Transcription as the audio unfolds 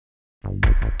We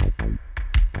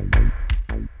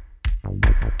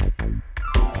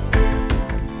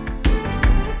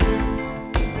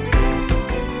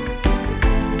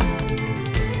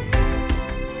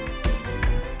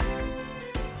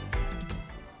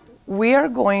are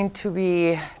going to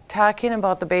be talking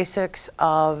about the basics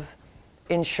of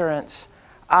insurance,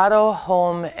 auto,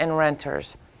 home, and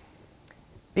renters,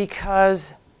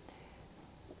 because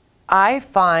I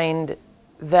find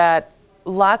that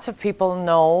lots of people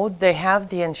know they have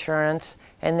the insurance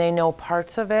and they know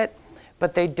parts of it,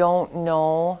 but they don't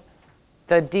know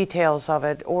the details of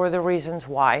it or the reasons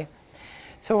why.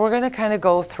 So we're going to kind of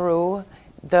go through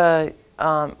the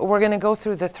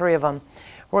three of them.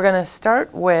 We're going to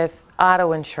start with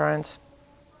auto insurance.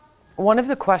 One of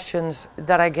the questions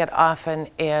that I get often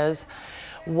is,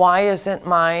 why isn't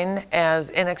mine as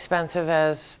inexpensive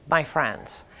as my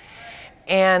friends?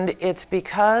 And it's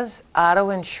because auto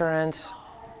insurance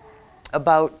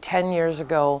about 10 years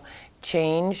ago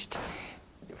changed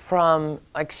from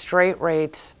like straight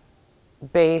rates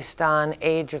based on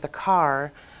age of the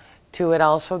car to it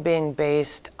also being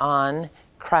based on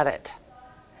credit.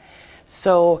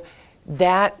 So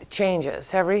that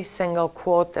changes. Every single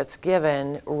quote that's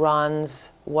given runs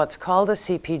what's called a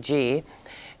CPG,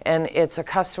 and it's a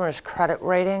customer's credit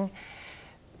rating.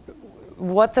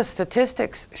 What the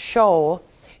statistics show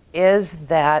is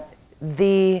that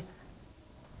the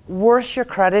worse your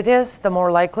credit is, the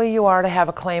more likely you are to have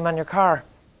a claim on your car.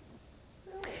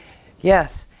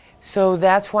 Yes, so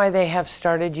that's why they have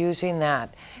started using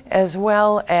that, as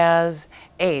well as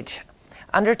age.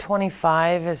 Under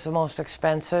 25 is the most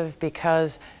expensive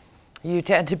because you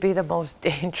tend to be the most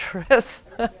dangerous.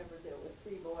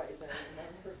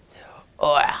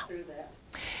 Oh, yeah.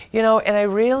 You know, and I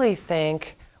really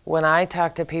think when I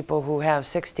talk to people who have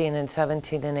 16 and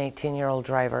 17 and 18-year-old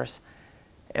drivers,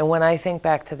 and when I think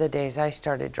back to the days I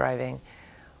started driving,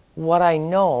 what I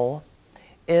know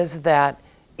is that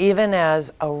even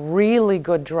as a really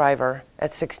good driver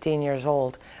at 16 years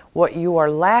old, what you are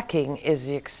lacking is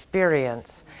the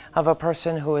experience of a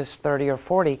person who is 30 or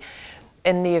 40.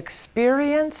 And the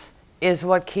experience is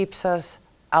what keeps us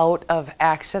out of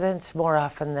accidents more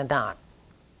often than not.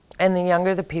 And the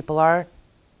younger the people are,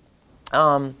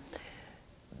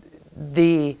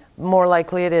 the more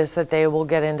likely it is that they will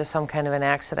get into some kind of an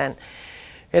accident.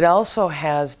 It also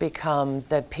has become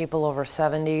that people over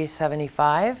 70,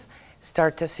 75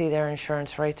 start to see their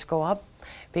insurance rates go up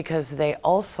because they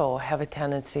also have a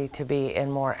tendency to be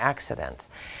in more accidents.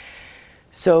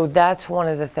 So that's one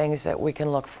of the things that we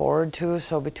can look forward to.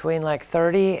 So between like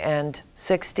 30 and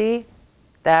 60,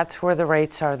 that's where the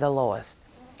rates are the lowest.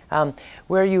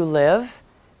 Where you live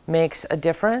makes a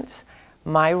difference.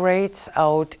 My rates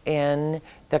out in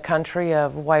the country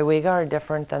of Waiwiga are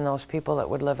different than those people that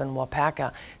would live in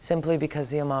Wapaka, simply because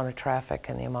the amount of traffic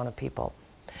and the amount of people.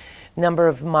 Number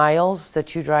of miles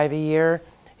that you drive a year,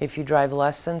 if you drive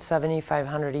less than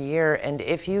 7,500 a year, and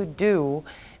if you do,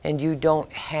 and you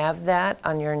don't have that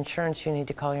on your insurance, you need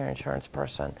to call your insurance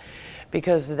person,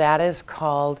 because that is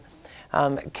called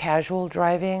casual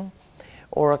driving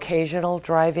or occasional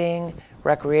driving,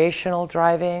 recreational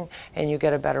driving, and you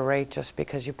get a better rate just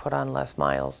because you put on less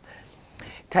miles.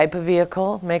 Type of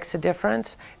vehicle makes a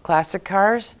difference. Classic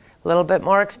cars, a little bit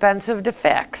more expensive to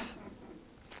fix.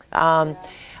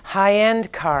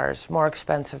 High-end cars, more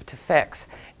expensive to fix.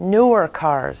 Newer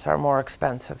cars are more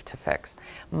expensive to fix.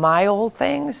 My old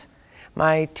things,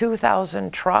 my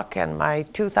 2000 truck and my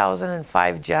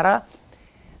 2005 Jetta,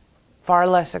 far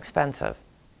less expensive.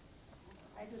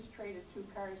 I just traded 2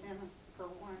 cars in for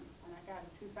one. When I got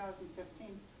a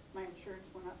 2015, my insurance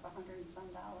went up $100 and some.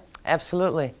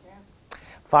 Absolutely. Yeah.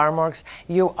 Far more.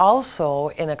 You also,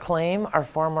 in a claim, are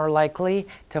far more likely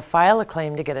to file a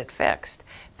claim to get it fixed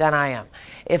than I am.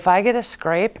 If I get a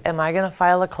scrape, am I going to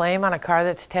file a claim on a car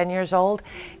that's 10 years old?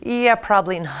 Yeah,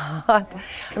 probably not.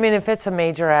 I mean, if it's a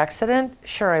major accident,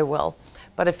 sure I will.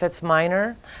 But if it's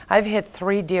minor, I've hit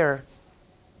 3 deer.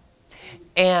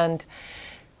 And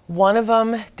one of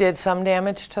them did some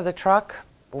damage to the truck.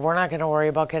 We're not going to worry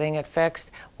about getting it fixed.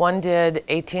 One did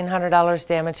 $1,800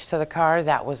 damage to the car.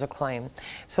 That was a claim.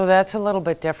 So that's a little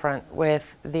bit different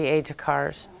with the age of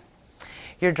cars.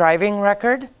 Your driving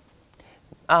record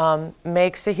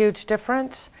makes a huge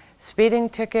difference. Speeding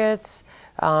tickets,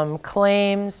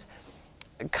 claims,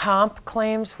 comp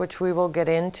claims, which we will get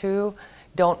into,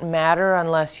 don't matter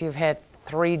unless you've hit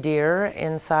 3 deer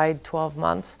inside 12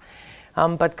 months.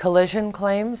 But collision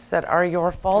claims that are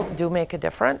your fault do make a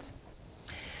difference.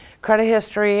 Credit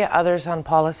history, others on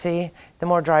policy. The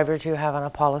more drivers you have on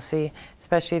a policy,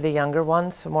 especially the younger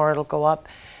ones, the more it'll go up.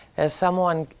 As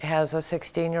someone has a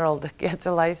 16-year-old that gets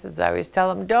a license, I always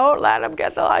tell them, don't let them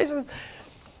get the license.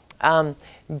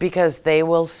 Because they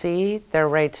will see their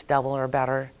rates double or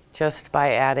better just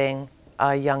by adding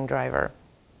a young driver.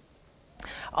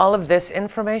 All of this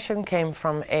information came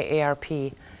from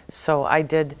AARP, so I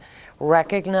did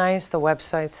recognize the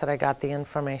websites that I got the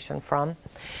information from.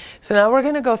 So now we're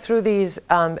going to go through these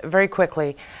very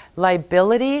quickly.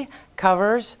 Liability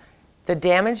covers the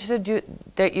damage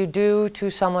that you do to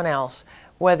someone else,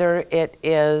 whether it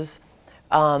is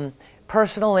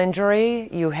personal injury,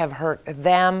 you have hurt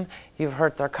them, you've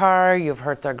hurt their car, you've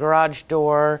hurt their garage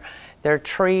door, their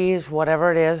trees,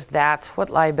 whatever it is, that's what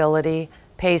liability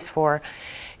pays for.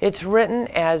 It's written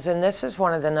as, and this is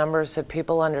one of the numbers that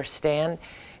people understand,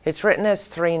 it's written as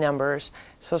 3 numbers.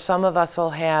 So some of us will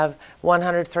have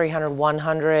 100, 300,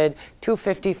 100,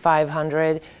 250,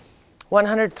 500.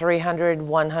 100, 300,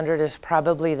 100 is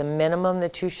probably the minimum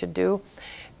that you should do.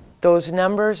 Those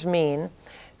numbers mean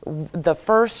the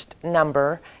first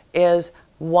number is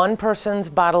one person's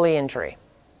bodily injury.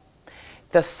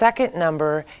 The second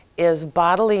number is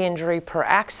bodily injury per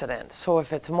accident. So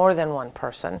if it's more than one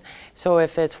person, so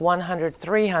if it's 100,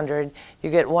 300, you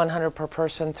get 100 per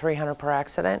person, 300 per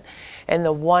accident. And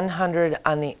the 100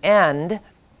 on the end,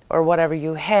 or whatever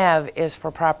you have, is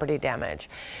for property damage.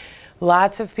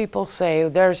 Lots of people say,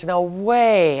 there's no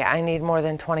way I need more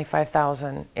than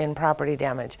 $25,000 in property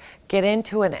damage. Get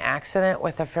into an accident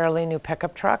with a fairly new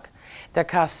pickup truck that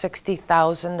costs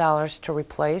 $60,000 to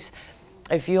replace.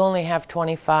 If you only have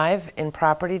 25 in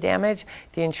property damage,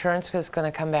 the insurance is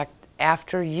going to come back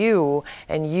after you,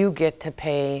 and you get to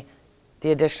pay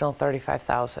the additional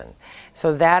 $35,000.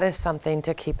 So that is something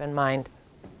to keep in mind.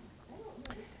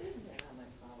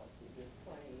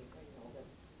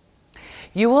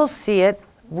 You will see it.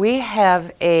 We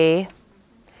actually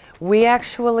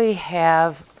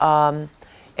have, and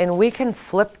we can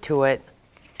flip to it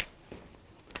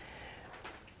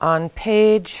on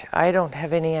page, I don't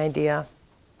have any idea,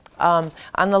 on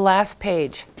the last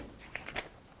page.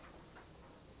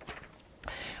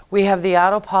 We have the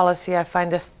auto policy. I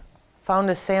found a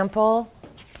sample.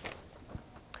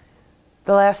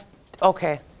 The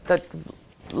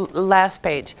last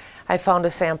page, I found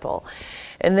a sample.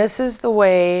 And this is the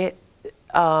way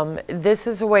this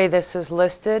is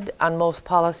listed on most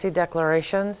policy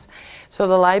declarations. So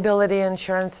the liability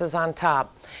insurance is on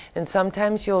top. And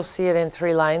sometimes you'll see it in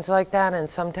 3 lines like that, and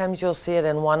sometimes you'll see it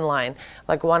in 1 line,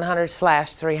 like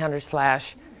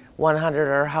 100/300/100,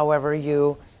 or however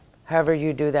you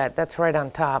do that. That's right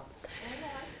on top. I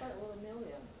start with $1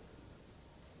 million.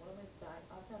 What am I starting?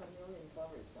 I've got $1 million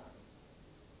coverage on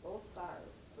both cars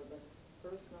for the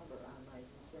first number on my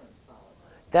insurance policy.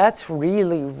 That's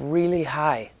really, really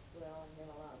high. Well, I have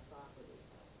a lot of property.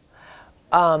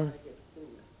 I get sued.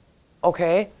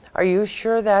 Okay. Are you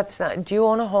sure that's not, do you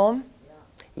own a home?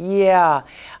 Yeah. Yeah.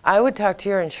 I would talk to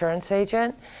your insurance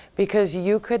agent, because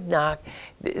you could not,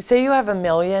 say you have $1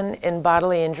 million in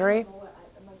bodily injury.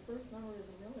 My first number is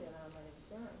 $1 million on my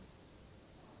insurance.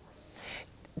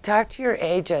 Talk to your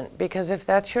agent, because if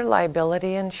that's your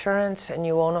liability insurance and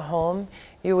you own a home,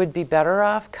 you would be better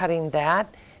off cutting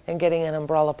that and getting an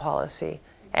umbrella policy,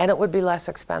 and it would be less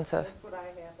expensive. That's what I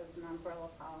have, is an umbrella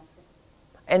policy.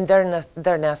 And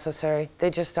they're necessary. They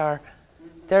just are.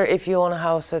 They're, if you own a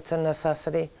house, it's a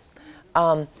necessity.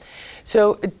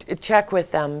 So check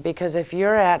with them, because if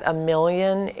you're at $1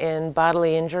 million in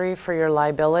bodily injury for your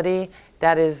liability,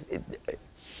 that is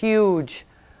huge.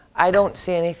 I don't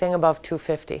see anything above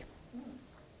 $250.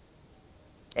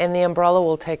 And the umbrella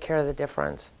will take care of the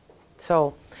difference.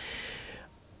 So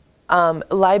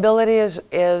liability is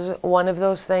one of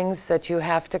those things that you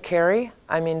have to carry.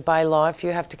 I mean, by law, if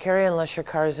you have to carry, unless your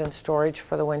car is in storage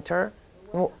for the winter.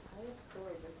 Well, I have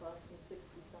storage. It costs me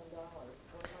 $60-some.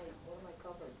 What am I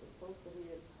covered? It's supposed to be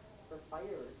for fire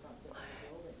or something in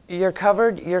the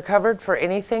building. You're covered for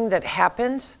anything that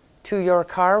happens to your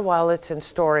car while it's in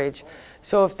storage.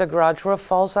 So if the garage roof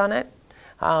falls on it,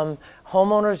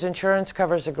 homeowner's insurance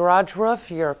covers the garage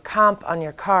roof. Your comp on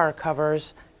your car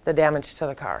covers the damage to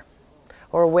the car,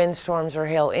 or windstorms or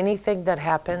hail, anything that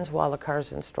happens while the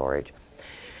car's in storage.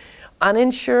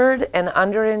 Uninsured and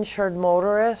underinsured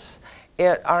motorists,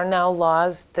 it are now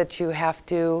laws that you have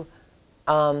to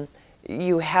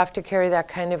carry that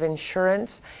kind of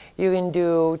insurance. You can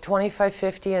do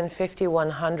 2550 and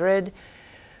 5100.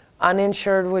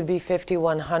 Uninsured would be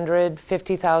 5100,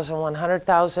 50,000,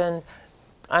 100,000.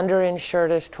 Underinsured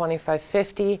is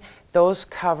 2550. Those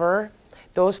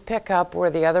pick up where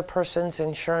the other person's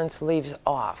insurance leaves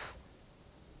off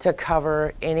to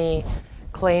cover any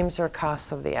claims or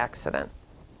costs of the accident.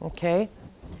 Okay?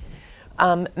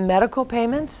 Medical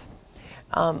payments.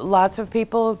 Lots of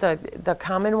people, the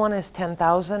common one is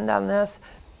 $10,000 on this.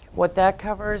 What that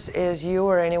covers is you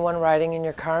or anyone riding in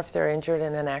your car if they're injured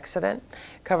in an accident.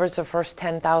 Covers the first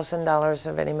 $10,000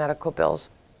 of any medical bills.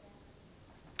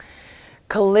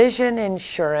 Collision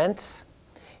insurance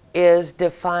is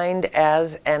defined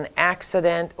as an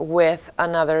accident with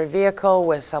another vehicle,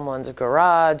 with someone's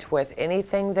garage, with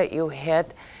anything that you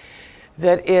hit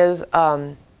that is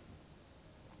an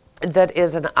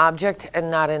object and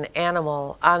not an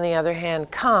animal. On the other hand,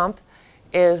 comp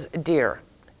is deer,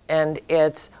 and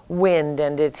it's wind,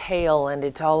 and it's hail, and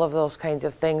it's all of those kinds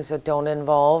of things that don't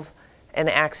involve an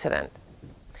accident.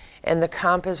 And the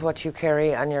comp is what you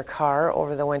carry on your car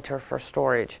over the winter for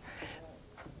storage.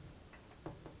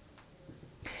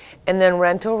 And then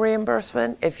rental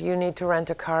reimbursement, if you need to rent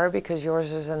a car because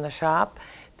yours is in the shop,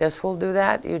 this will do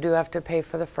that. You do have to pay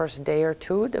for the first day or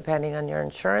two, depending on your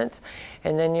insurance,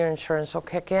 and then your insurance will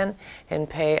kick in and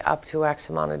pay up to X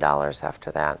amount of dollars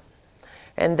after that.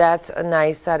 And that's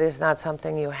nice. That is not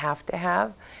something you have to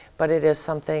have, but it is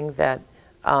something that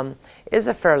is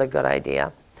a fairly good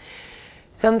idea.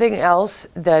 Something else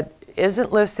that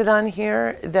isn't listed on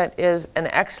here that is an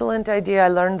excellent idea, I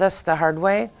learned this the hard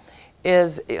way,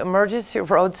 is emergency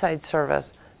roadside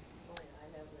service.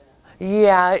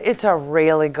 Yeah, it's a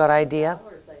really good idea.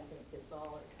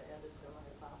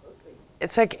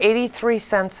 It's like 83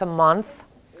 cents a month.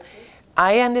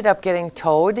 I ended up getting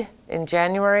towed in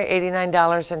January,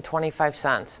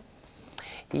 $89.25.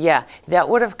 Yeah, that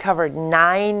would have covered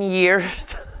 9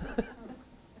 years.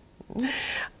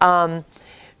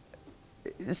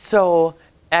 So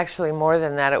actually more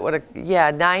than that, it would have, yeah,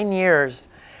 9 years.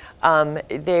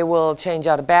 They will change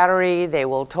out a battery. They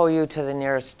will tow you to the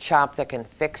nearest shop that can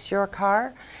fix your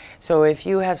car. So if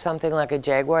you have something like a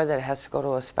Jaguar that has to go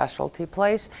to a specialty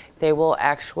place, they will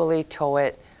actually tow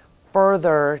it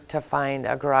further to find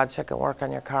a garage that can work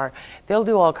on your car. They'll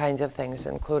do all kinds of things,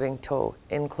 including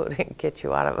get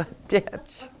you out of a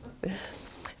ditch.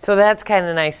 So that's kind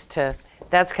of nice to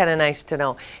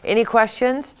know. Any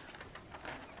questions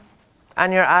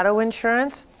on your auto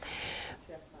insurance?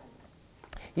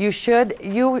 You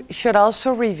should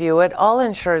also review it. All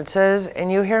insurances, and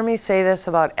you hear me say this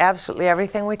about absolutely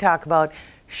everything we talk about,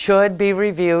 should be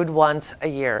reviewed once a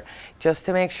year, just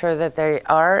to make sure that they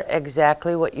are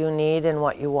exactly what you need and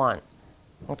what you want.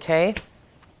 Okay?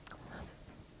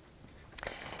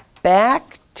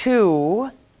 Back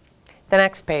to the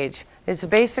next page is the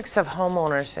basics of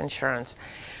homeowners insurance.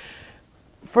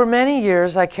 For many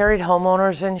years, I carried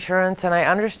homeowners insurance, and I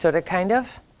understood it kind of,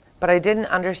 but I didn't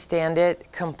understand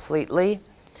it completely.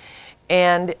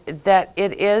 And that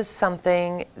it is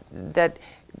something that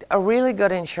a really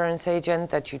good insurance agent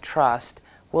that you trust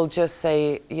will just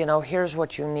say, you know, here's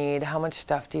what you need, how much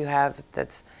stuff do you have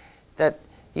that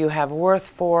you have worth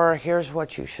for, here's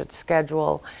what you should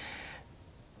schedule.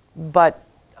 But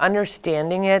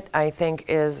understanding it, I think,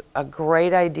 is a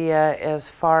great idea as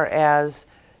far as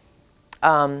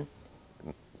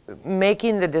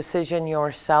making the decision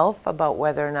yourself about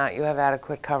whether or not you have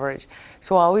adequate coverage.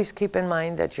 So always keep in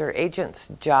mind that your agent's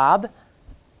job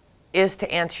is to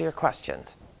answer your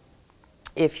questions,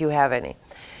 if you have any.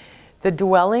 The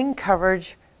dwelling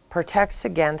coverage protects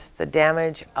against the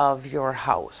damage of your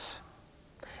house.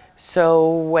 So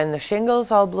when the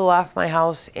shingles all blew off my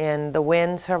house in the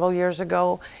wind several years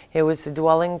ago, it was the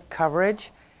dwelling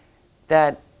coverage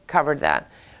that covered that.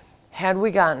 Had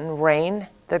we gotten rain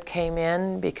that came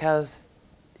in because,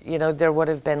 you know, there would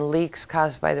have been leaks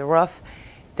caused by the roof,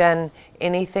 then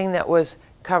anything that was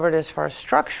covered as far as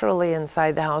structurally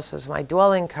inside the house is my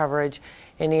dwelling coverage.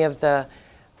 Any of the,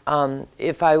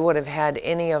 if I would have had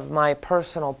any of my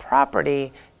personal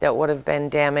property that would have been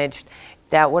damaged,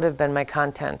 that would have been my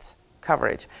contents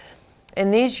coverage.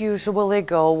 And these usually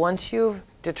go, once you've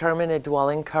determined a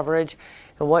dwelling coverage,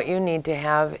 and what you need to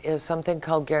have is something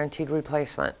called guaranteed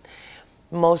replacement.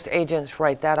 Most agents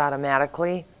write that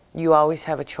automatically. You always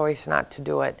have a choice not to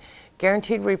do it.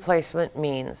 Guaranteed replacement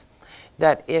means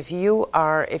that if your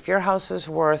house is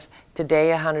worth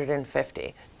today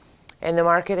 $150 and the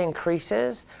market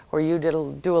increases, or you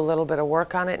do a little bit of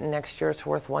work on it and next year it's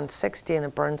worth $160 and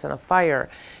it burns in a fire,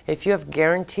 if you have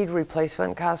guaranteed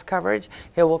replacement cost coverage,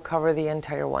 it will cover the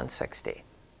entire $160.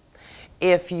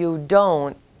 If you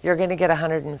don't, you're going to get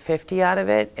 $150 out of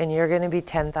it and you're going to be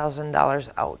 $10,000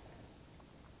 out.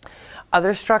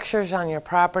 Other structures on your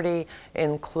property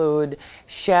include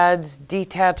sheds,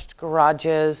 detached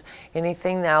garages,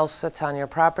 anything else that's on your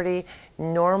property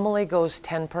normally goes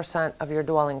 10% of your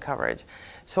dwelling coverage.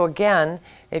 So again,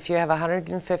 if you have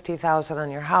 $150,000 on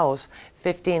your house,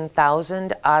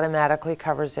 $15,000 automatically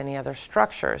covers any other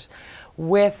structures.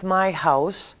 With my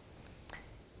house,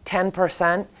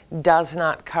 10% does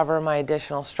not cover my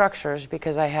additional structures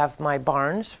because I have my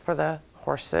barns for the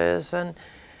horses and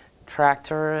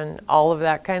tractor and all of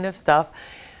that kind of stuff.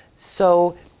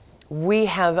 So we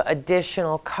have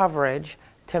additional coverage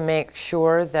to make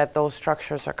sure that those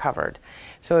structures are covered.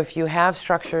 So if you have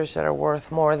structures that are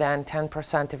worth more than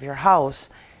 10% of your house,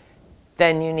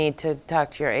 then you need to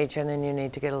talk to your agent and you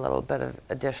need to get a little bit of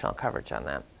additional coverage on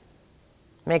that.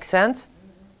 Make sense?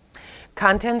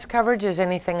 Contents coverage is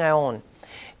anything I own.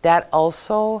 That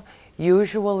also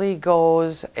usually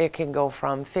goes, it can go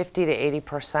from 50 to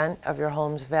 80% of your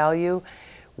home's value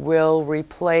will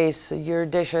replace your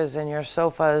dishes and your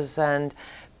sofas and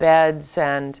beds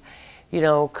and, you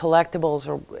know, collectibles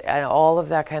or and all of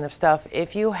that kind of stuff.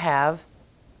 If you have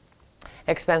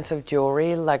expensive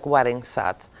jewelry like wedding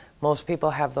sets, most people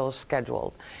have those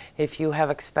scheduled. If you have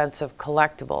expensive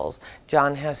collectibles,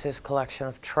 John has his collection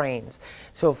of trains.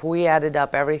 So if we added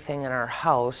up everything in our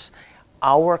house,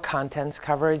 our contents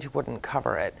coverage wouldn't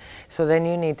cover it. So then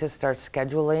you need to start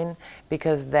scheduling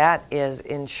because that is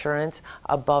insurance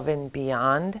above and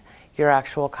beyond your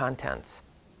actual contents.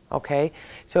 Okay?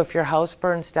 So if your house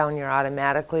burns down, you're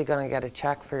automatically going to get a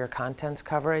check for your contents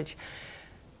coverage.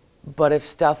 But if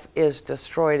stuff is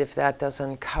destroyed, if that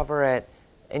doesn't cover it,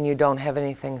 and you don't have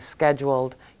anything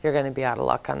scheduled, you're going to be out of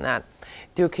luck on that.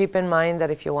 Do keep in mind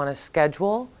that if you want to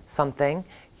schedule something,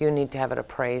 you need to have it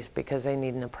appraised because they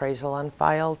need an appraisal on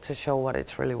file to show what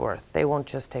it's really worth. They won't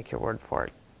just take your word for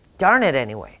it. Darn it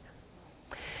anyway.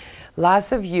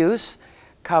 Loss of use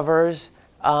covers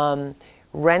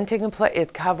renting,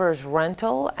 it covers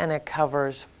rental and it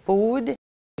covers food.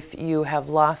 If you have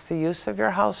lost the use of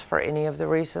your house for any of the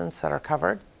reasons that are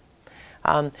covered.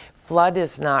 Flood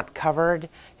is not covered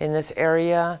in this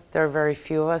area. There are very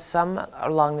few of us. Some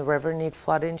along the river need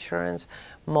flood insurance.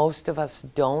 Most of us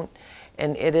don't.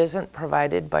 And it isn't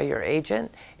provided by your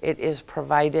agent. It is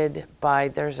provided by,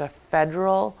 there's a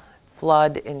federal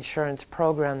flood insurance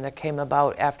program that came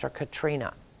about after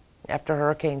Katrina, after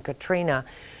Hurricane Katrina.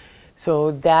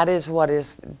 So that is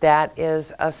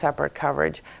a separate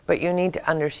coverage. But you need to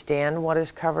understand what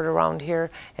is covered around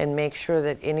here and make sure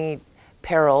that any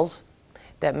perils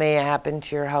that may happen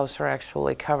to your house are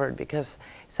actually covered because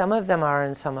some of them are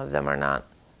and some of them are not.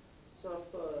 So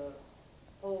if the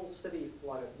whole city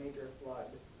flooded, major flood,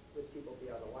 would people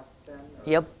be out of luck then? Or?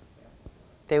 Yep. Yeah.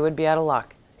 They would be out of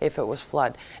luck if it was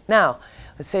flood. Now,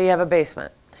 let's say you have a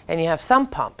basement and you have sump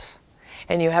pumps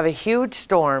and you have a huge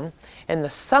storm and the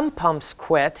sump pumps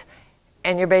quit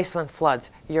and your basement floods.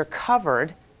 You're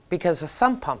covered because the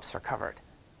sump pumps are covered.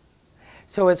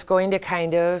 So it's going to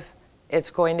kind of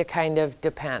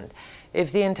depend.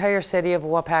 If the entire city of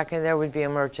Waupaca, there would be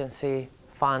emergency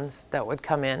funds that would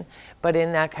come in. But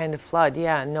in that kind of flood,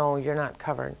 yeah, no, you're not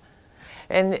covered.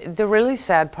 And the really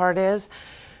sad part is,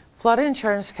 flood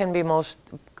insurance can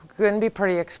be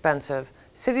pretty expensive.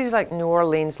 Cities like New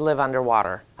Orleans live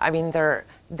underwater. I mean,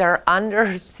 they're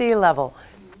under sea level.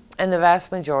 And the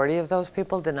vast majority of those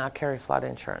people did not carry flood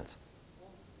insurance.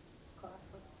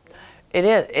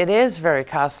 It is very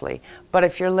costly, but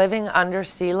if you're living under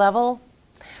sea level,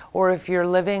 or if you're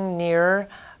living near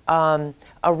a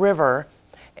river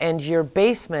and your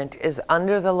basement is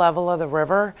under the level of the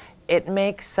river, it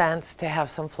makes sense to have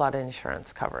some flood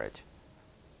insurance coverage.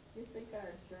 Do you think our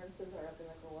insurances are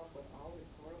going to go up with all this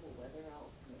horrible weather out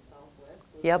in the southwest?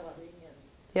 With Yep. flooding and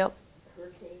Yep.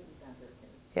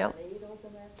 Yep. Tornadoes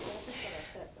and that stuff? It's going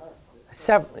to affect us.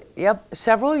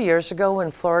 Several years ago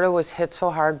when Florida was hit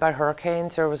so hard by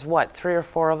hurricanes, there was 3 or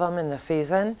 4 of them in the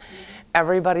season.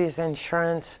 Everybody's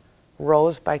insurance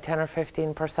rose by 10 or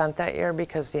 15% that year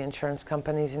because the insurance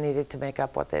companies needed to make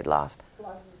up what they'd lost.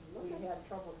 Plus, we had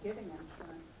trouble getting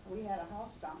insurance. We had a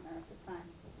house down there at the time.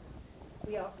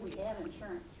 We had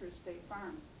insurance through State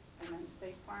Farm, and then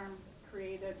State Farm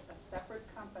created a separate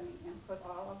company and put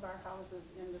all of our houses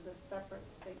into the separate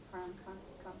State Farm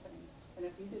company. And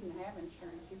if you didn't have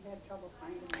insurance, you had trouble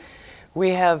finding it. We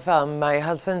have, my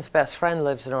husband's best friend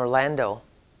lives in Orlando,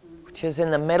 which is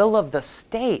in the middle of the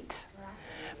state.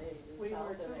 We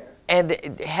were too. And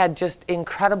it had just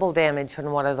incredible damage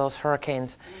from one of those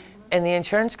hurricanes. And the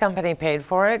insurance company paid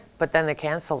for it, but then they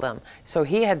canceled them. So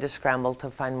he had to scramble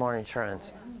to find more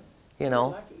insurance, you know.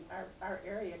 We were lucky. Our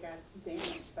area got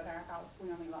damaged, but our house, we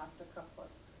only lost a couple of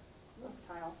roof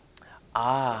tiles.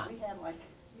 Ah. We had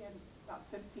about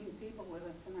 15 people with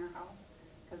us in our house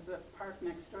because the park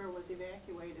next door was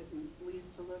evacuated and we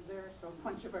used to live there, so a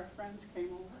bunch of our friends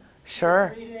came over.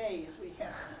 Sure. For 3 days we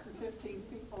had 15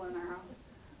 people in our house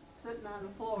sitting on the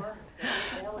floor.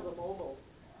 That was a mobile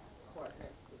court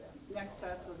next to them. Next to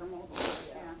us was a mobile,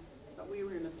 yeah. But we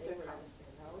were in a stick house.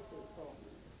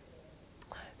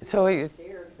 So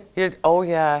Scared. oh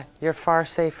yeah, you're far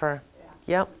safer.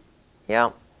 Yeah.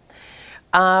 Yep,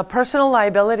 yep. Personal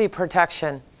liability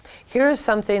protection. Here's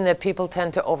something that people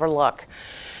tend to overlook.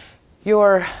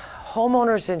 Your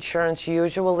homeowner's insurance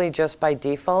usually just by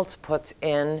default puts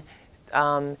in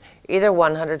either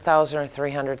 100,000 or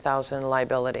 300,000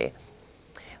 liability.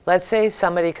 Let's say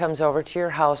somebody comes over to your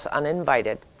house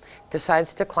uninvited,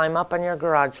 decides to climb up on your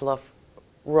garage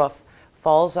roof,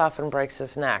 falls off and breaks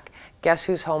his neck. Guess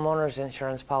whose homeowner's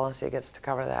insurance policy gets to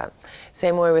cover that?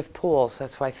 Same way with pools.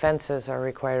 That's why fences are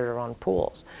required around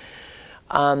pools.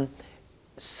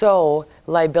 So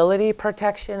liability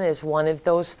protection is one of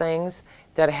those things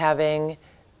that having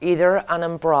either an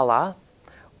umbrella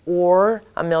or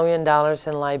 $1 million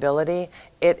in liability,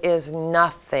 it is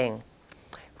nothing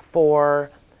for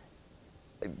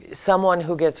someone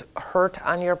who gets hurt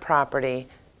on your property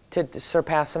to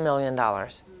surpass $1 million.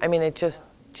 I mean, it just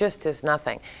is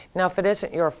nothing. Now, if it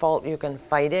isn't your fault, you can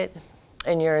fight it.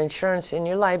 And your insurance and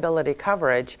your liability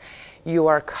coverage, you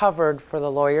are covered for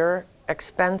the lawyer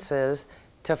expenses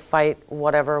to fight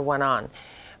whatever went on.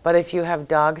 But if you have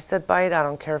dogs that bite, I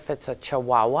don't care if it's a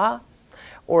Chihuahua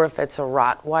or if it's a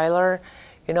Rottweiler,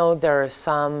 you know, there are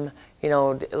some, you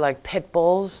know, like pit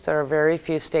bulls. There are very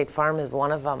few. State Farm is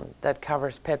one of them that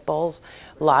covers pit bulls.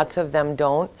 Lots of them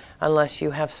don't unless you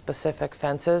have specific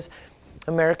fences.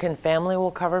 American Family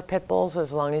will cover pit bulls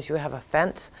as long as you have a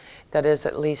fence that is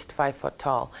at least 5 foot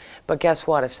tall. But guess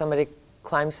what? If somebody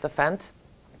climbs the fence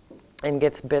and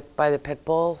gets bit by the pit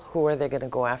bull, who are they going to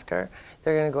go after?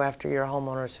 They're going to go after your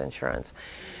homeowner's insurance.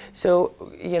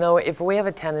 So, you know, if we have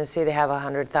a tendency to have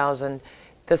 100,000,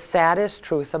 the saddest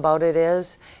truth about it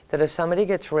is that if somebody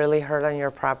gets really hurt on your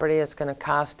property, it's going to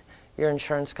cost your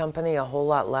insurance company a whole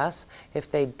lot less if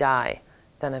they die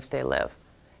than if they live.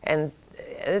 And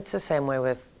it's the same way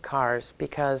with cars,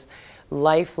 because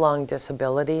lifelong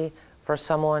disability for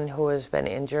someone who has been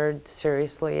injured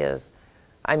seriously is,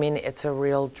 I mean, it's a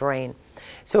real drain.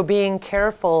 So being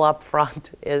careful up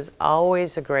front is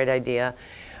always a great idea,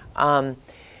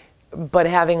 but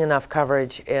having enough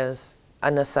coverage is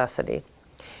a necessity.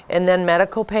 And then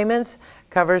medical payments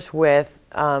covers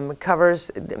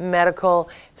medical.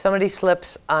 If somebody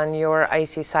slips on your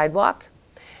icy sidewalk,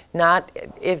 not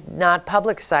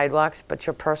public sidewalks, but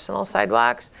your personal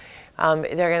sidewalks,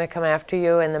 they're going to come after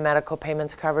you, and the medical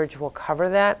payments coverage will cover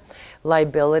that.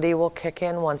 Liability will kick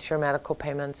in once your medical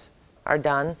payments are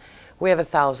done. We have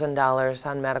 $1,000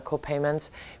 on medical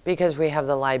payments because we have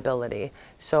the liability.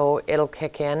 So it'll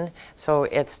kick in, so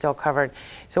it's still covered.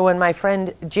 So when my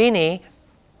friend Joni,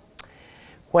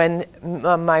 when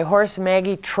my horse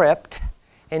Maggie tripped,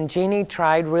 and Joni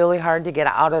tried really hard to get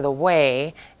out of the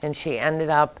way, and she ended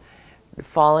up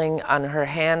falling on her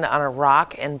hand on a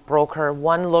rock and broke her.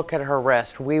 One look at her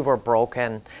wrist, we were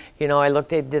broken. You know, I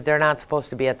looked at, they're not supposed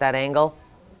to be at that angle.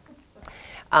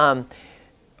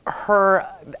 For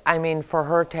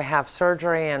her to have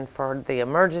surgery and for the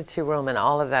emergency room and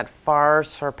all of that far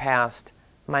surpassed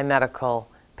my medical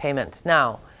payments.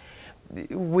 Now,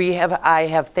 I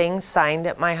have things signed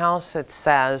at my house that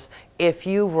says, if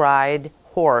you ride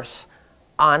horse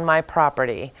on my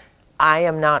property, I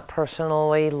am not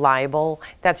personally liable.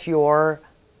 That's your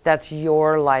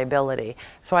liability.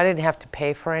 So I didn't have to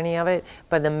pay for any of it,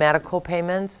 but the medical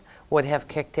payments would have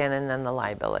kicked in, and then the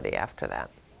liability after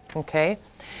that. Okay?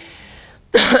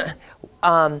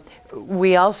 I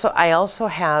also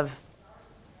have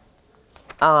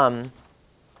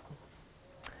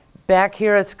back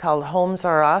here, it's called Homes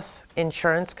R Us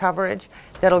insurance coverage.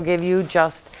 That'll give you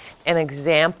just an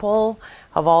example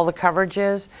of all the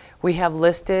coverages. We have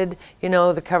listed, you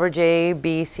know, the coverage A,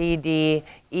 B, C, D,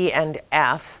 E, and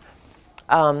F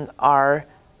are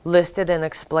listed and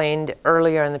explained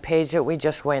earlier in the page that we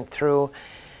just went through.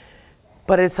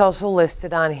 But it's also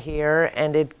listed on here,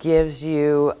 and it gives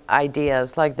you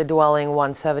ideas, like the dwelling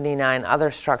 179,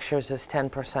 other structures is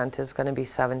 10%, is going to be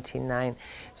 17.9.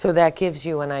 So that gives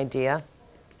you an idea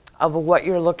of what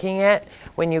you're looking at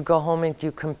when you go home and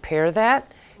you compare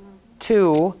that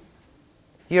to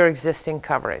your existing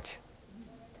coverage.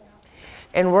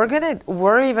 And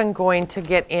we're even going to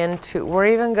get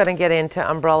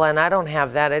into umbrella, and I don't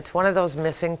have that. It's one of those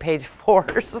missing page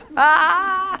 4s.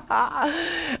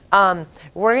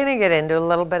 We're going to get into a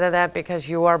little bit of that because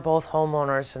you are both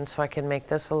homeowners, and so I can make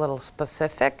this a little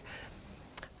specific.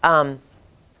 But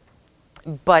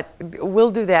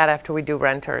we'll do that after we do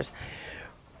renters.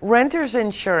 Renters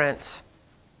insurance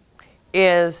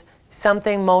is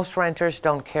something most renters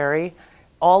don't carry.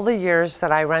 All the years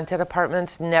that I rented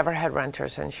apartments, never had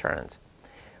renters insurance.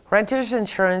 Renters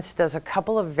insurance does a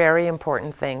couple of very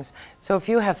important things. So if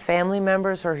you have family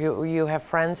members or you have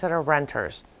friends that are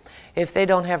renters, if they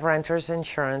don't have renter's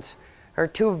insurance are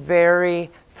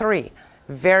three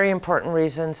very important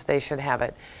reasons they should have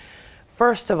it.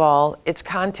 First of all, it's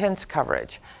contents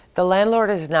coverage. The landlord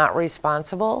is not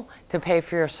responsible to pay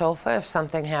for your sofa if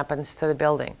something happens to the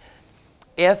building.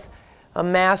 If a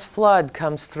mass flood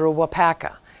comes through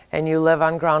Wapaka and you live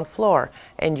on ground floor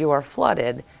and you are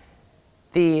flooded,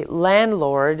 the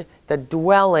landlord, the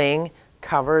dwelling,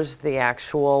 covers the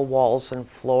actual walls and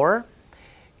floor.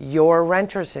 Your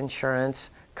renter's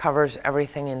insurance covers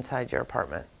everything inside your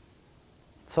apartment.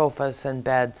 Sofas and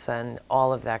beds and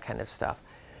all of that kind of stuff.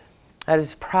 That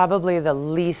is probably the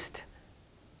least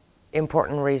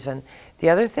important reason. The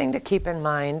other thing to keep in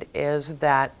mind is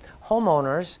that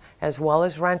homeowners, as well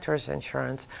as renters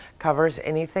insurance, covers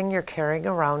anything you're carrying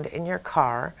around in your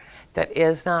car that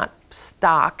is not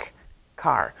stock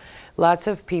car. Lots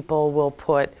of people will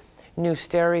put new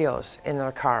stereos in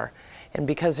their car, and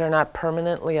because they're not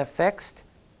permanently affixed,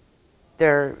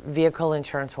 their vehicle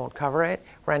insurance won't cover it.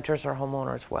 Renters or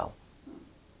homeowners will.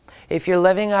 If you're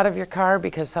living out of your car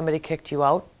because somebody kicked you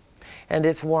out and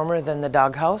it's warmer than the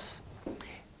doghouse,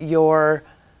 your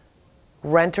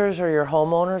renters or your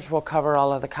homeowners will cover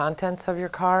all of the contents of your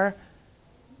car.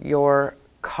 Your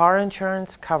car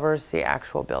insurance covers the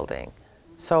actual building.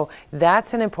 So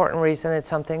that's an important reason. It's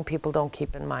something people don't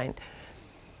keep in mind.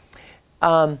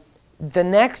 The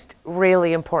next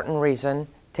really important reason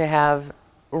to have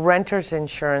renter's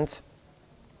insurance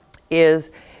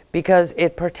is because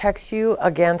it protects you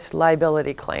against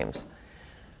liability claims.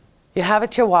 You have a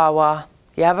Chihuahua,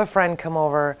 you have a friend come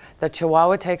over, the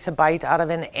Chihuahua takes a bite out of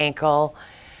an ankle,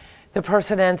 the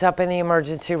person ends up in the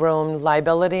emergency room,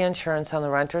 liability insurance on the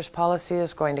renter's policy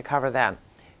is going to cover that.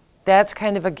 That's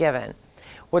kind of a given.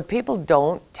 What people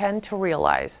don't tend to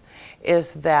realize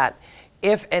is that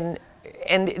if, and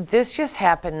this just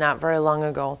happened not very long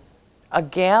ago, a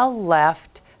gal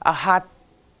left a hot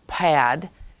pad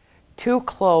too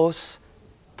close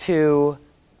to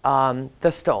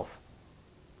the stove.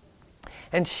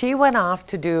 And she went off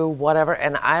to do whatever,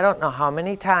 and I don't know how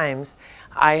many times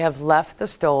I have left the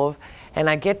stove and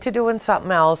I get to doing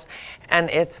something else and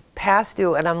it's past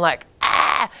due and I'm like,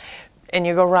 ah, and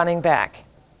you go running back.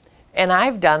 And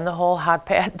I've done the whole hot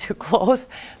pad too close,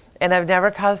 and I've never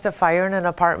caused a fire in an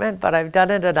apartment, but I've done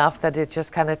it enough that it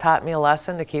just kind of taught me a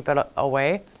lesson to keep it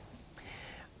away.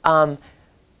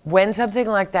 When something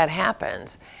like that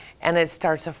happens and it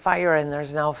starts a fire and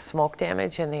there's now smoke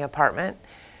damage in the apartment,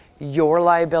 your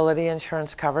liability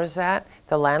insurance covers that.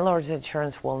 The landlord's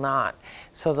insurance will not.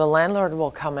 So the landlord will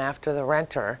come after the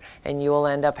renter and you will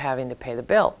end up having to pay the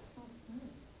bill.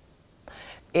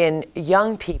 In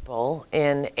young people,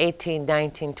 in 18,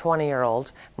 19,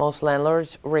 20-year-olds, most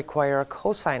landlords require a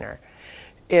cosigner.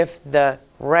 If the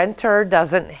renter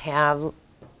doesn't have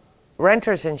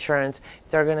renter's insurance,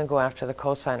 they're going to go after the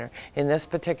cosigner. In this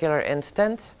particular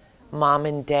instance, mom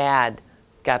and dad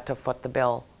got to foot the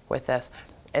bill with this,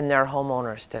 and their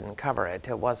homeowners didn't cover it.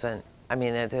 It wasn't, I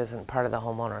mean, it isn't part of the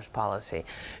homeowner's policy.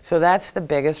 So that's the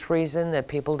biggest reason that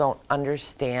people don't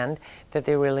understand that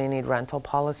they really need rental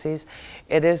policies.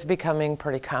 It is becoming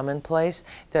pretty commonplace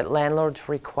that landlords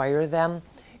require them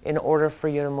in order for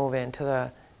you to move into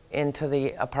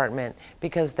the apartment,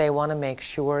 because they want to make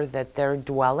sure that their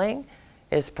dwelling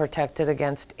is protected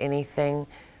against anything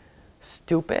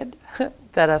stupid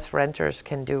that us renters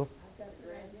can do. I've got a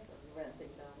grandson renting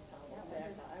downtown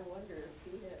Wapaka. I wonder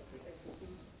if he has, because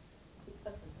he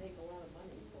doesn't make a lot of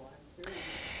money, so I'm sure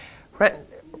Rent,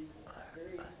 he's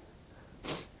very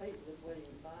tight with what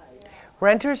he buys.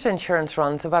 renter's insurance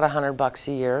runs about $100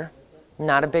 a year.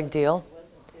 Not a big deal. It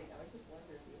wasn't big. I just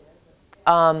wonder if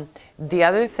he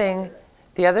has it.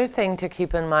 The other thing to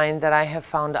keep in mind that I have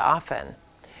found often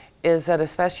is that,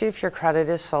 especially if your credit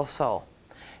is so-so,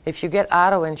 if you get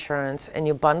auto insurance and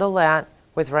you bundle that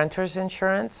with renter's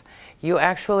insurance, you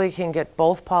actually can get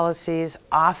both policies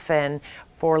often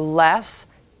for less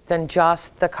than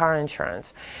just the car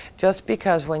insurance. Just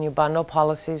because when you bundle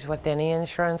policies with any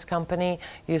insurance company,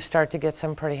 you start to get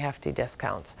some pretty hefty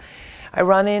discounts. I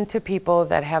run into people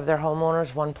that have their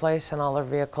homeowners one place and all their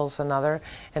vehicles another,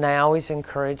 and I always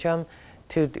encourage them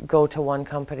to go to one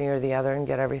company or the other and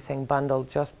get everything bundled,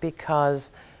 just because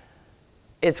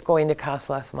it's going to cost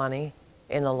less money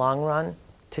in the long run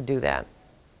to do that.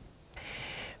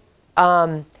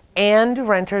 And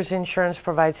renter's insurance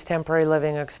provides temporary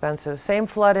living expenses. Same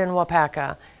flood in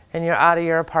Wapaka and you're out of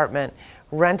your apartment.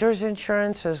 Renter's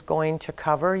insurance is going to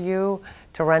cover you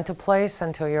to rent a place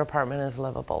until your apartment is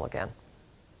livable again.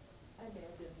 I imagine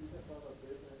if you took over a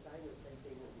business, I would think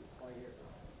they would require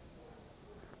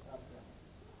of them.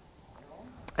 No?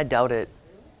 I doubt it.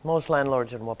 Most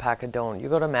landlords in Wapaka don't. You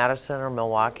go to Madison or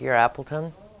Milwaukee or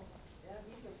Appleton. Yeah,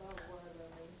 he's about one of the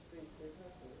Main Street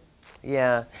businesses.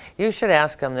 Yeah, you should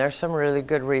ask him. There's some really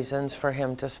good reasons for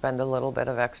him to spend a little bit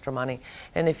of extra money.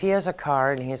 And if he has a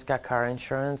car and he's got car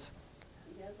insurance,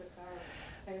 He has a car,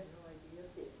 I have no idea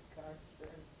if it's car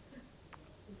insurance.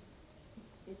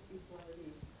 If he's one of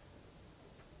these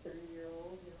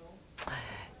 30-year-olds, you know.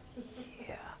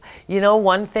 yeah. You know,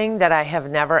 one thing that I have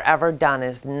never ever done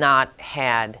is not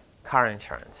had car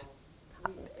insurance.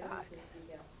 Ever since we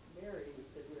got married, we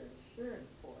said we're insurance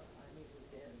poor. I mean,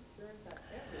 we've been insurance on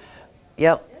everything.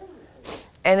 Yep.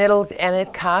 Everything. And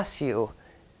it costs you,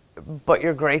 but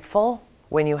you're grateful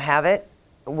when you have it,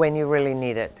 when you really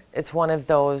need it. It's one of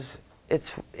those,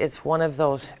 it's one of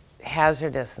those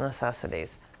hazardous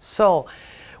necessities. So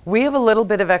we have a little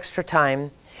bit of extra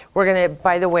time. We're gonna,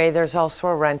 by the way, there's also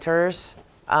a renters.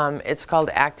 It's called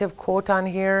Active Quote on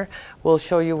here. We'll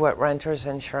show you what renters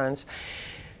insurance.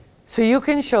 So you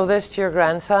can show this to your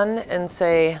grandson and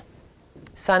say,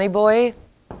 Sonny boy,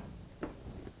 Maybe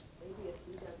if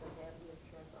he doesn't have the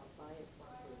insurance, I'll buy it for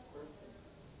his birthday.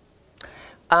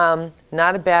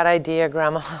 not a bad idea,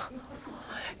 Grandma.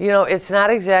 You know, it's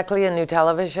not exactly a new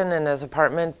television in his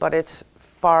apartment, but it's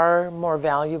far more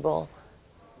valuable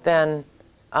than,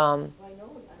 Well, I know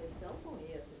on his cell phone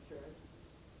he has insurance.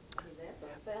 I mean, that's a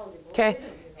valuable okay, item, you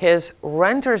know. his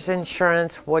renter's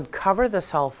insurance would cover the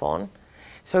cell phone,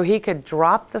 so he could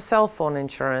drop the cell phone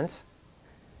insurance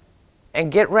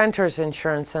and get renter's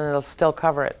insurance and it'll still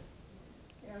cover it.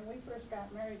 Yeah, when we first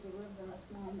got married, we lived in a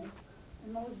small,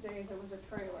 in those days, it was a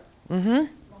trailer. Mm-hmm.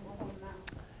 Mobile home now,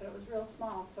 but it was real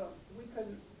small, so we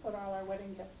couldn't put all our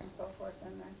wedding gifts and so forth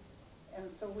in there. And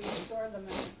so we stored them in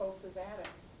the folks' attic,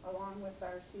 along with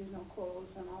our seasonal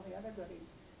clothes and all the other goodies.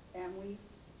 And we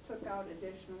took out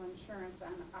additional insurance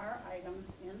on our items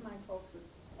in my folks'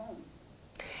 homes.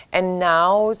 And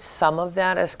now some of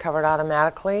that is covered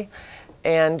automatically,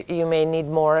 and you may need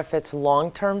more if it's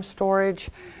long-term storage.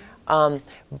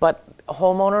 But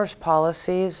homeowners'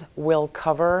 policies will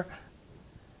cover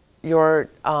your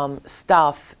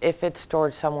stuff if it's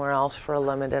stored somewhere else for a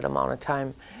limited amount of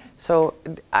time. So,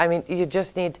 I mean, you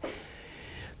just need,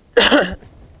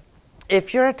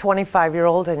 if you're a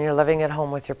 25-year-old and you're living at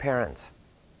home with your parents,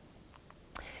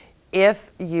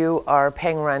 if you are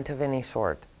paying rent of any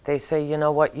sort, they say, you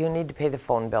know what, you need to pay the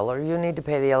phone bill, or you need to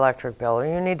pay the electric bill, or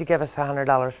you need to give us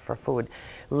 $100 for food.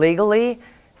 Legally,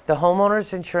 the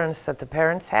homeowner's insurance that the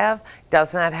parents have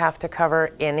does not have to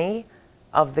cover any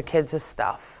of the kids'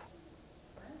 stuff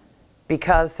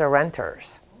because they're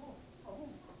renters.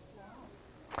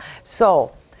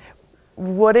 So,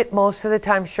 would it most of the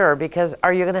time? Sure, because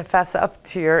are you going to fess up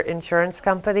to your insurance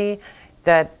company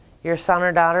that your son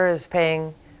or daughter is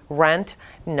paying rent?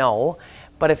 No.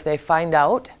 But if they find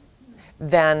out,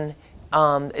 then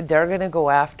they're going to go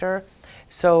after.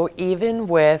 So even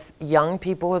with young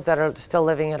people that are still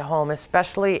living at home,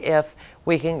 especially if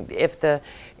the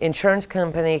insurance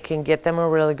company can get them a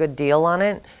really good deal on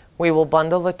it, we will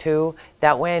bundle the two.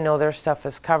 That way I know their stuff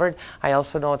is covered. I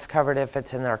also know it's covered if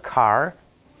it's in their car.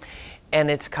 And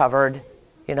it's covered,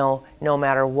 you know, no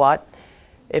matter what.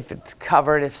 If it's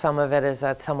covered, if some of it is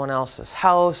at someone else's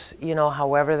house, you know,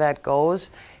 however that goes.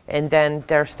 And then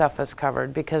their stuff is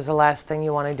covered, because the last thing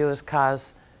you want to do is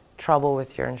cause trouble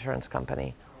with your insurance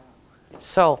company.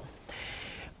 So,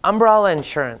 umbrella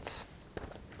insurance.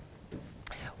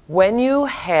 When you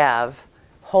have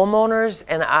homeowners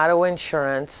and auto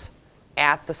insurance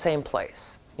at the same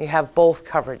place, you have both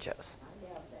coverages. I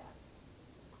have that.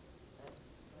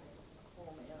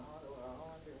 Home and auto are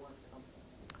all under one company.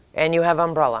 And you have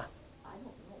umbrella. I don't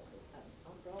know.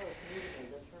 Umbrella is new to me,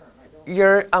 the term. I don't.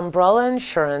 Your umbrella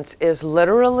insurance is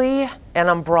literally an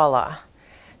umbrella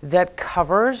that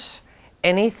covers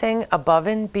anything above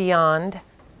and beyond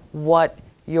what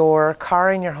your car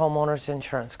and your homeowner's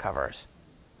insurance covers.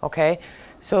 Okay?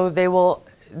 So they will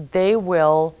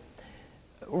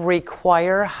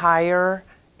require higher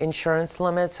insurance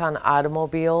limits on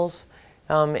automobiles.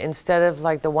 Instead of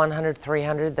like the 100,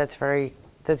 300, that's very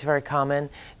common,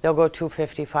 they'll go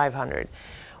 250, 500.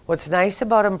 What's nice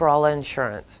about umbrella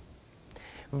insurance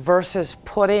versus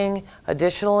putting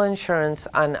additional insurance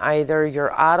on either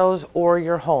your autos or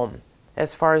your home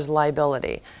as far as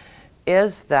liability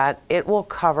is that it will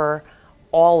cover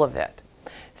all of it.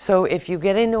 So if you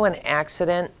get into an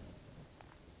accident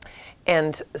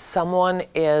and someone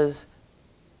is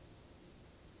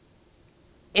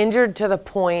injured to the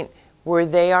point where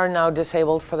they are now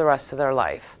disabled for the rest of their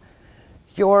life,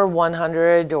 your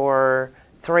 100 or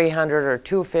 300 or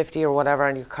 250 or whatever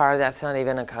on your car, that's not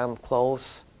even going to come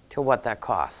close to what that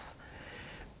costs.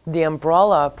 The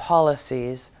umbrella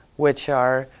policies which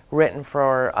are written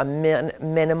for a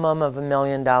minimum of $1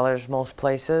 million most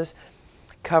places,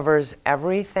 covers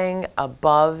everything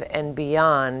above and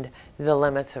beyond the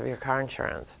limits of your car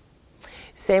insurance.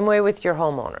 Same way with your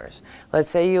homeowners.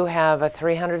 Let's say you have a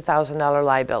 $300,000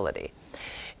 liability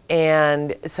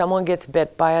and someone gets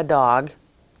bit by a dog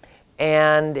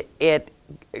and it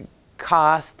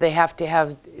costs, they have to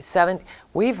have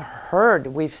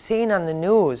we've seen on the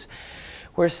news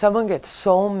where someone gets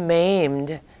so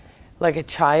maimed, like a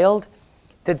child,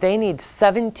 that they need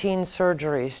 17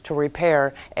 surgeries to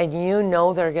repair, and you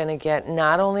know they're going to get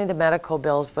not only the medical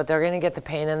bills, but they're going to get the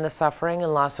pain and the suffering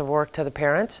and loss of work to the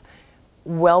parents,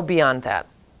 well beyond that.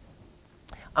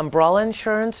 Umbrella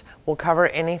insurance will cover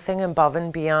anything above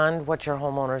and beyond what your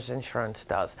homeowner's insurance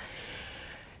does.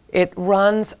 It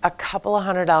runs a couple of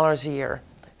 $100s a year,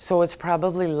 so it's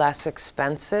probably less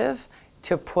expensive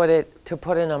to put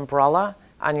an umbrella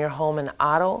on your home and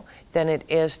auto than it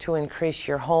is to increase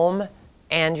your home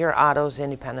and your autos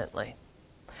independently.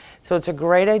 So it's a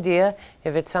great idea.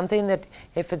 If it's something that,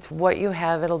 if it's what you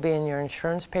have, it'll be in your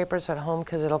insurance papers at home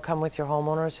because it'll come with your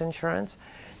homeowner's insurance.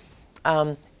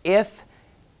 If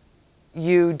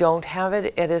you don't have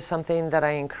it, it is something that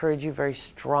I encourage you very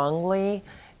strongly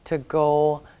to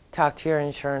go talk to your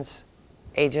insurance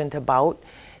agent about.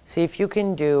 See if you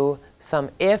can do some,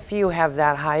 if you have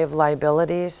that high of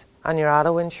liabilities on your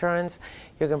auto insurance,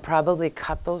 you can probably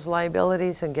cut those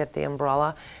liabilities and get the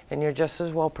umbrella, and you're just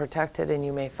as well protected, and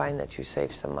you may find that you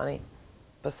save some money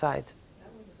besides.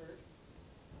 That wouldn't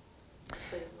hurt.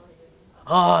 Save money.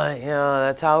 Oh, yeah,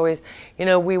 that's always, you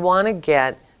know, we want to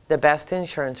get the best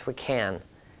insurance we can,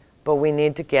 but we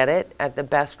need to get it at the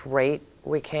best rate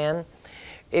we can.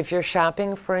 If you're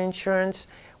shopping for insurance,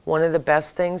 one of the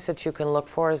best things that you can look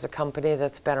for is a company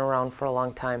that's been around for a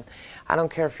long time. I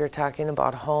don't care if you're talking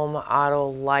about home, auto,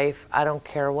 life, I don't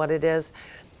care what it is.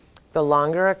 The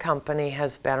longer a company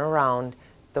has been around,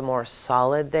 the more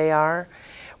solid they are.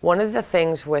 One of the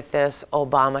things with this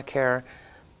Obamacare,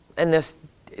 and this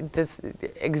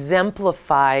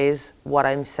exemplifies what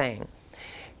I'm saying,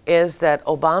 is that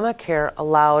Obamacare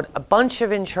allowed a bunch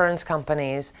of insurance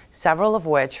companies, several of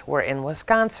which were in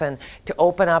Wisconsin, to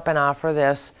open up and offer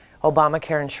this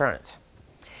Obamacare insurance.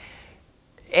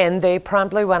 And they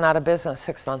promptly went out of business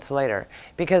 6 months later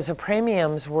because the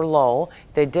premiums were low.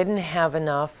 They didn't have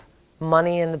enough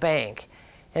money in the bank.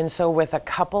 And so with a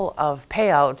couple of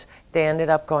payouts, they ended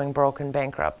up going broke and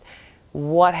bankrupt.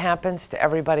 What happens to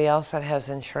everybody else that has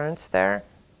insurance there?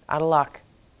 Out of luck.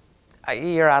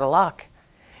 You're out of luck.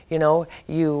 You know,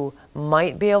 you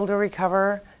might be able to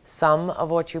recover some of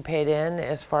what you paid in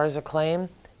as far as a claim.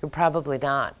 You're probably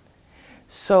not.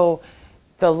 So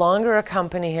the longer a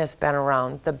company has been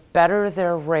around, the better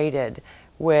they're rated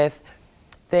with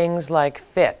things like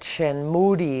Fitch and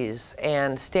Moody's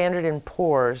and Standard &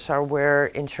 Poor's are where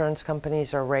insurance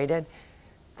companies are rated.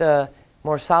 The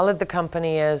more solid the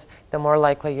company is, the more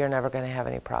likely you're never going to have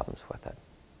any problems with it.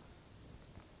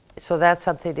 So that's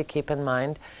something to keep in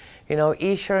mind. You know,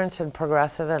 Esurance and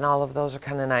Progressive and all of those are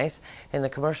kind of nice. And the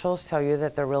commercials tell you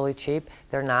that they're really cheap.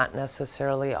 They're not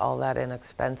necessarily all that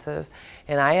inexpensive.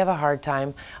 And I have a hard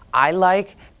time. I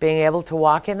like being able to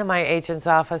walk into my agent's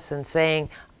office and saying,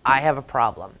 I have a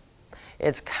problem.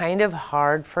 It's kind of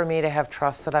hard for me to have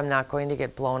trust that I'm not going to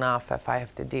get blown off if I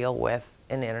have to deal with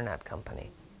an internet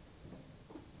company.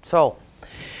 So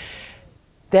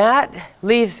that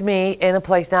leaves me in a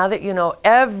place now that you know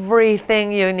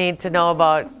everything you need to know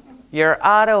about your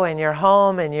auto and your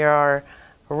home and your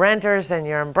renters and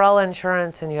your umbrella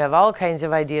insurance, and you have all kinds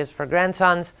of ideas for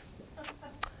grandsons.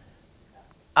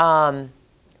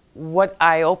 What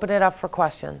I open it up for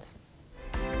questions.